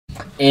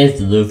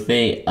Is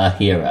Luffy a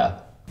hero?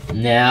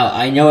 Now,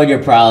 I know what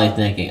you're probably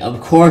thinking.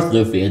 Of course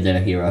Luffy isn't a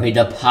hero. He's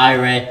a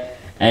pirate,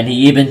 and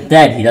he even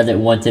said he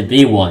doesn't want to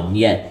be one.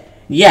 Yet,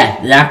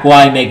 yeah, that's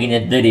why I'm making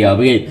this video.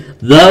 Because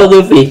though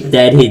Luffy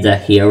said he's a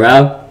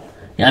hero,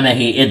 I mean,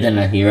 he isn't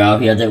a hero.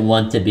 He doesn't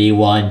want to be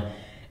one.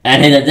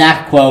 And his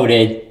exact quote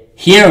is,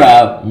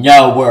 "Hero?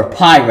 No, we're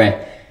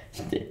pirate.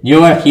 You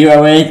know what a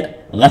hero is?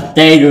 Let's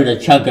say there's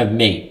a chunk of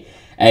meat.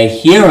 A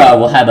hero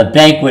will have a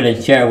banquet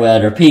and share with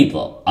other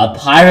people. A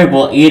pirate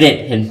will eat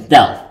it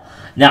himself."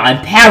 Now,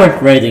 I'm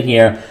paraphrasing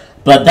here,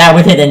 but that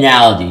was his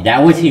analogy.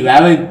 That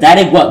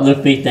is what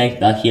Luffy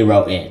thinks a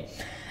hero is.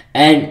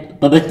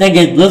 But the thing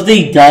is,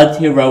 Luffy does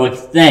heroic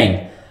things.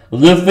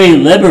 Luffy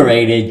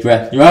liberated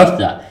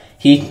Dressrosa.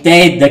 He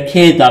saved the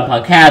kids on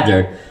Punk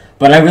Hazard.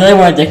 But I really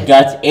want to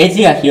discuss, is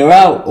he a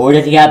hero, or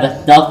does he have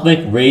a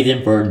selfish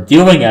reason for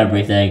doing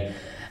everything?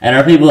 And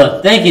are people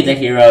who think he's a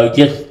hero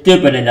just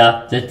stupid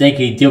enough to think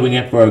he's doing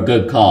it for a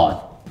good cause?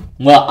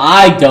 Well,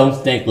 I don't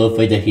think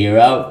Luffy's a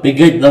hero,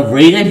 because the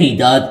reason he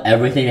does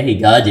everything that he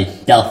does is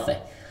selfish.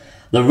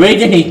 The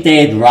reason he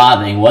saves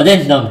Robin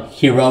wasn't some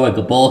heroic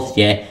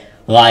bullshit,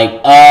 like,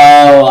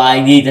 oh,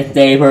 I need to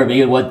save her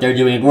because what they're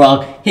doing is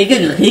wrong. He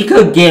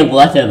could give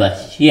less of a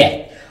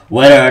shit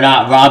whether or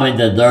not Robin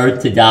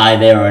deserves to die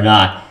there or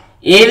not.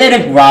 Even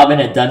if Robin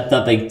had done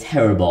something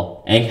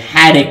terrible and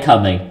had it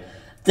coming,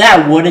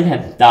 that wouldn't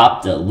have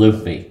stopped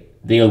Luffy,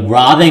 because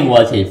Robin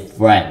was his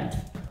friend.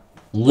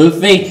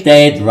 Luffy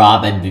saved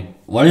Robin.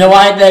 Wanna know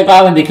why he saved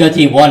Robin? Because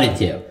he wanted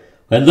to.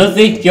 When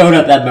Luffy showed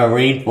up at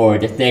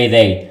Marineford to save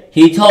Ace,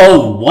 he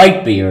told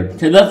Whitebeard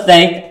to the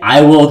face,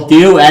 "I will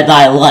do as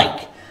I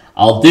like.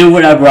 I'll do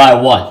whatever I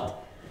want."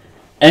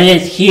 And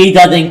he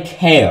doesn't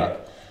care.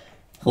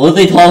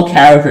 Luffy's whole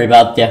character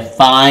about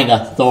defying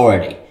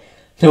authority.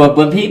 So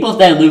when people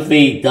say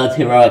Luffy does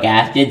heroic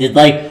actions, it's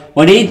like,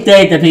 when he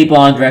saved the people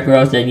on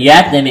Dressrosa, and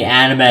yes, in the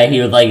anime,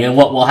 he was like, and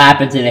what will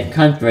happen to this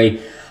country?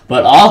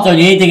 But also, you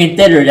need to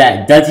consider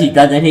that,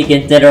 doesn't he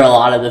consider a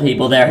lot of the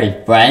people there his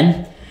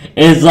friends?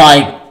 It's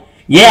like,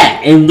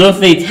 yeah, in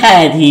Luffy's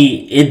head,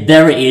 it's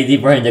very easy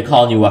for him to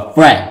call you a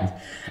friend.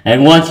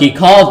 And once he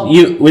calls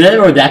you,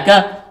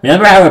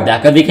 remember how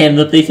Rebecca became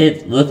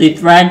Luffy's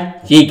friend?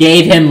 She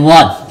gave him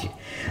lunch.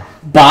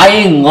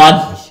 Buying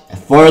lunch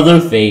for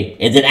Luffy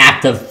is an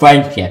act of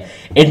friendship.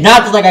 It's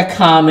not just like a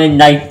common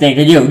nice thing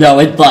to do. No,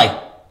 it's like,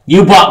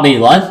 you bought me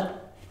lunch,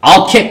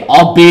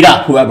 I'll beat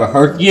up whoever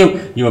hurt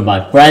you, you're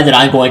my friend, and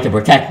I'm going to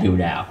protect you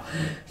now.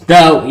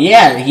 So,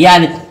 yeah, he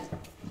had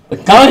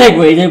some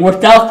reason we're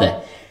selfish.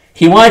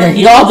 He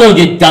also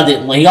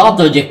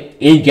just,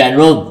 in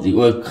general,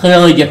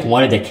 clearly just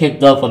wanted to kick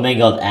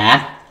Doflamingo's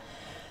ass.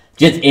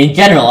 Just in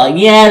general, like,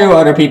 yeah, there were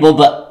other people,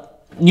 but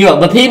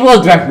the people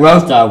of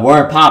Dressrosa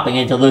weren't popping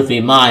into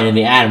Luffy's mind in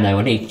the anime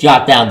when he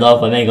shot down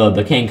Doflamingo with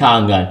the King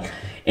Kong gun.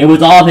 It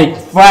was all his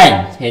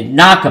friends, his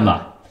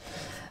Nakama.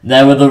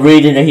 That was the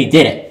reason that he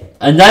did it.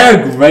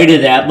 Another great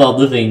example of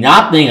Luffy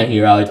not being a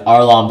hero is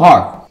Arlong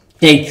Park.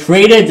 They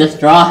treated the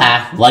Straw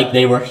Hats like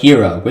they were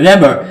heroes.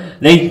 Remember,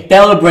 they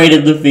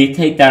celebrated Luffy's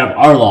takedown of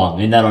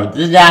Arlong, and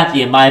this is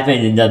actually, in my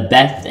opinion, the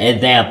best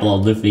example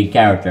of Luffy's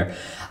character.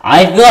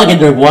 I feel like if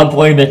there's one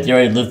point in the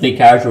series Luffy's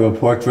character would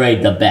portray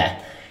the best.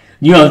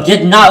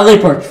 Just not really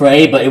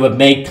portray, but it would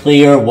make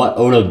clear what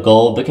the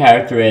goal of the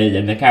character is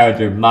and the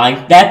character's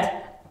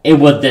mindset. It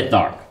was this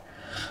arc.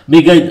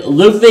 Because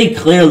Luffy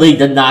clearly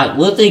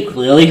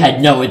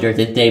had no interest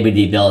in saving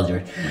these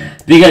villagers.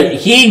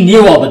 Because he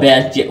knew all the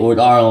bad shit what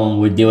Arlong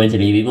would do to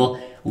these people.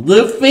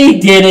 Luffy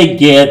didn't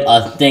give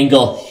a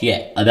single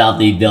shit about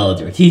these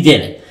villagers. He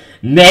didn't.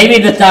 Maybe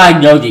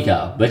besides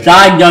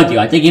Nojiko.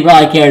 I think he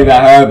probably cared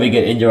about her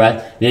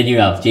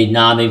because she's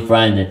Nami's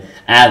friend, and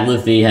as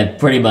Luffy had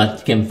pretty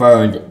much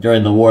confirmed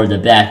during the War of the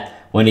Best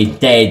when he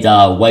saved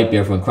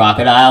Whitebeard from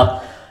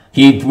Crocodile.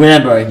 You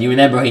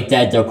remember he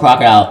said to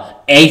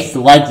Crocodile, "Ace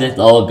likes this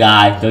old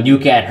guy, so you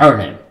can't hurt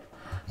him."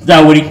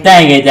 So what he's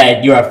saying is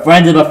that you're a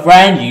friend of a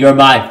friend, you're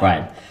my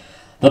friend.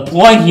 The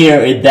point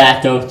here is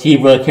that he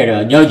really cared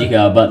about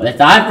Nojiko, but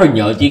aside from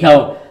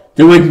Nojiko,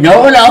 there was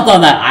no one else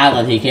on that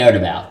island he cared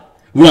about.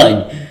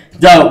 Really.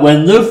 So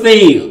when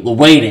Luffy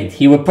waited,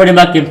 he was pretty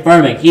much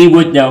confirming he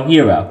was no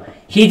hero.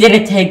 He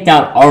didn't take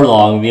down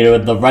Arlong because it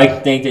was the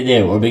right thing to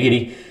do, or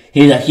because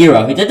he's a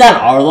hero. He did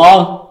that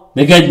Arlong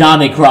because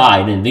Nami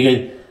cried,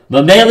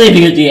 but mainly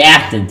because he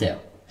asked him to.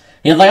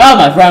 He was like, "Oh,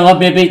 my friend wants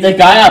me to beat this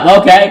guy up,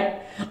 okay."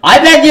 I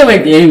bet if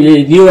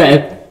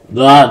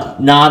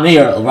Nami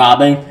or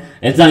Robin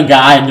and some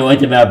guy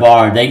annoyed him at a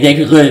bar, they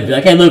could literally be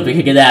like, "Hey, Luffy,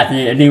 kick his ass,"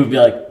 and he would be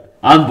like,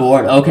 "I'm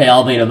bored, okay,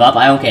 I'll beat him up,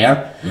 I don't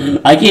care."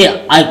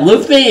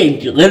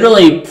 Luffy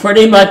literally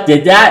pretty much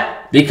did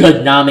that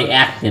because Nami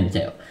asked him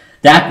to.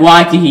 That's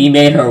why he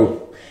made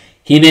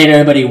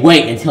everybody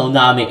wait until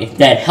Nami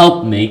said,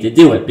 "Help me," to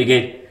do it,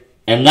 because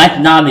unless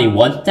Nami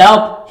wants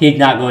help, he's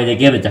not going to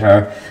give it to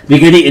her,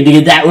 because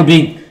that would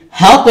be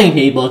helping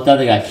people,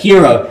 something a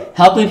hero,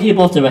 helping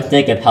people to the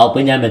sake of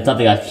helping them is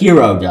something a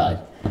hero does.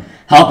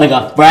 Helping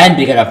a friend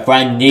because a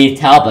friend needs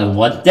help and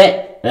wants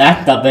it,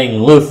 that's something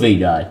Luffy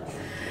does.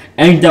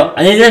 And so,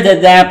 another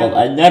example,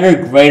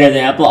 another great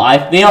example,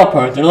 I feel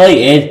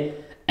personally, is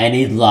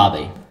Enies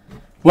Lobby.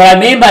 What I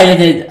mean by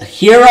this is,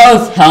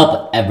 heroes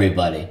help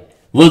everybody.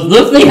 Was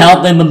Luffy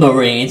helping the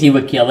Marines he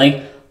was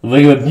killing?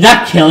 He was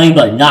not killing,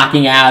 but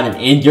knocking out and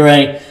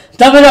injuring.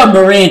 Some of the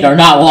Marines are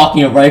not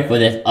walking away from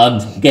this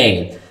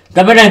unscathed.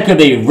 Some of them could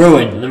be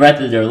ruined for the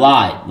rest of their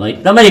lives.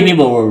 Like, some of these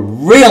people were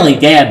really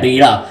damn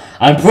beat up.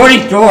 I'm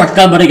pretty sure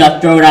somebody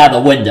got thrown out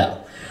of the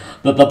window.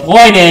 But the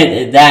point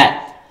is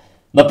that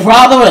the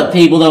problem that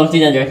people don't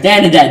seem to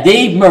understand is that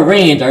these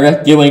Marines are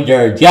just doing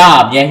their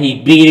job, yet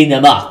he's beating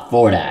them up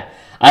for that.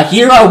 A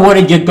hero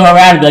wouldn't just go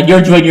around and be like,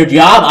 you're doing your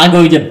job, I'm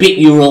going to beat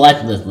you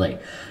relentlessly.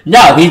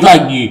 No, he's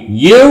like,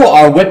 you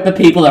are with the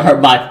people that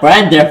hurt my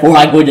friend, therefore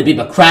I'm going to beat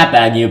the crap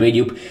out of you,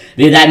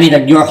 because that means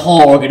that your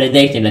whole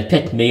organization has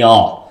pissed me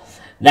off.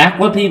 That's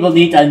what people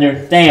need to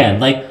understand.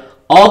 Like,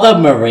 all the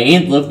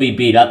Marines Luffy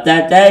beat up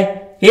that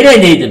day, he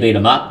didn't need to beat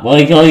them up. Well,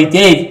 he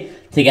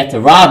did to get to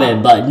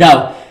Robin, but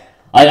no.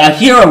 A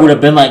hero would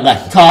have been like,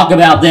 let's talk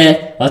about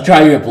this, let's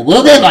try to rip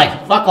Luffy,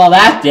 like, fuck all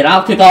that shit,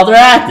 I'll kick all their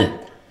asses.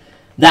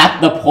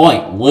 That's the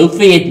point.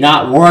 Luffy is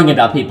not worrying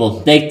about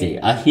people's safety.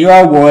 A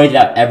hero worries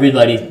about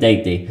everybody's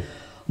safety.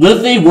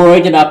 Luffy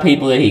worries about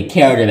people that he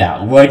cared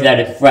about, worries about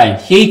his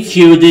friends. He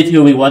chooses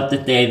who he wants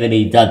to save and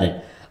he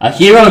doesn't. A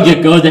hero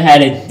just goes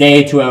ahead and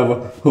saves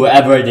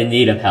whoever is in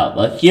need of help.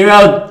 A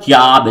hero's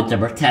job is to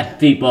protect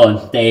people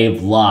and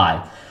save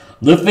lives.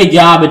 Luffy's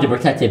job is to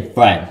protect his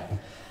friends.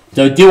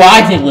 So do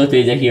I think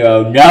Luffy is a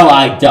hero? No,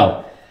 I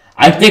don't.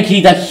 I think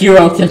he's a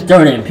hero to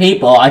certain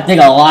people. I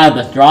think a lot of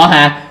the Straw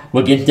Hats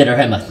would consider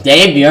him a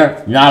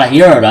savior, not a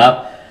hero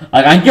though.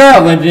 Like, I'm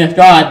sure when the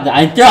Straw Hats,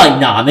 I'm sure like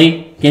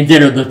Nami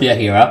considered Luffy a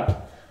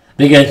hero.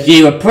 Because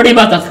she was pretty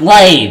much a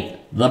slave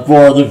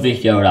before Luffy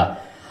showed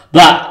up.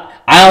 But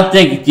I don't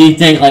think she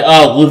thinks like,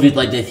 oh, Luffy's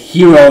like this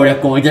hero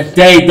that's going to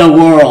save the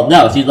world.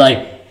 No, she's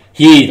like,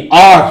 he's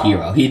our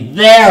hero. He's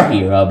their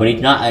hero, but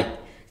he's not a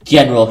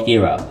general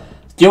hero.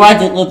 Do I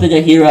think Luffy's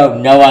a hero?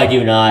 No, I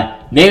do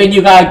not. Maybe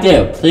you guys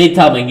do. Please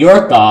tell me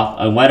your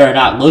thoughts on whether or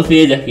not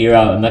Luffy is a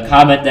hero in the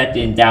comment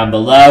section down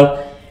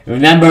below.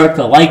 Remember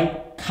to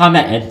like,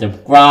 comment, and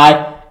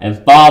subscribe, and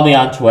follow me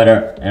on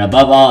Twitter. And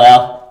above all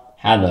else,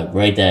 have a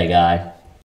great day, guys.